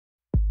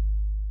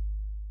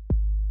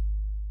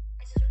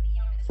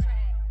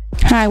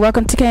Hi,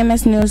 welcome to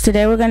KMS News.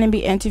 Today we're going to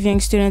be interviewing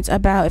students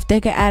about if they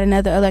could add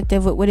another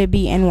elective, what would it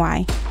be and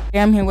why?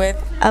 I'm here with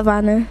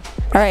Ivana.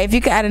 Alright, if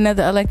you could add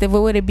another elective,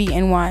 what would it be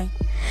and why?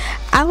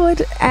 I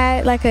would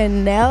add like a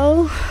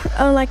nail,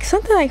 or like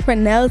something like for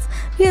nails,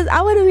 because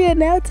I want to be a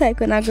nail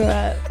tech when I grow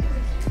up.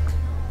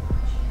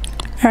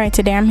 Alright,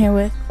 today I'm here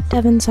with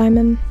Devin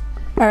Simon.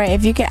 Alright,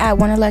 if you could add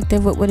one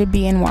elective, what would it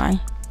be and why?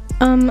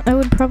 I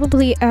would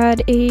probably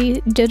add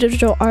a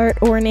digital art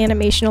or an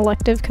animation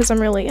elective because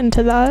I'm really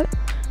into that.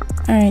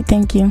 Alright,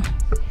 thank you.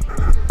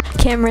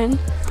 Cameron.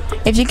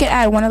 If you could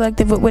add one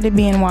elective, what would it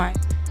be and why?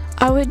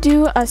 I would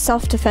do a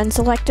self-defense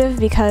elective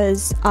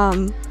because,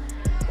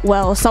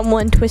 well,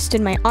 someone twisted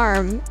my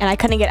arm and I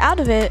couldn't get out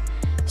of it,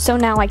 so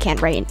now I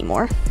can't write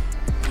anymore.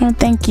 Well,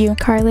 thank you.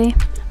 Carly.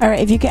 Alright,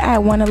 if you could add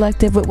one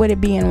elective, what would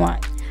it be and why?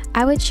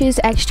 I would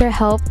choose extra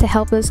help to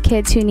help those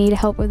kids who need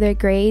help with their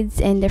grades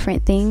and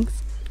different things.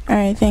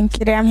 Alright, thank you.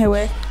 Today I'm here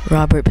with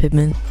Robert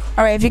Pittman.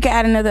 Alright, if you could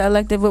add another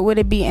elective, what would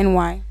it be and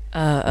why?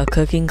 A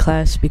cooking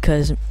class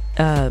because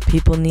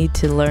people need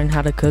to learn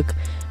how to cook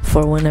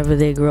for whenever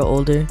they grow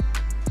older.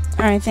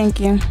 Alright,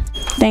 thank you.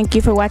 Thank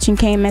you for watching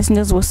KMS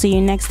News. We'll see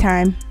you next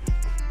time.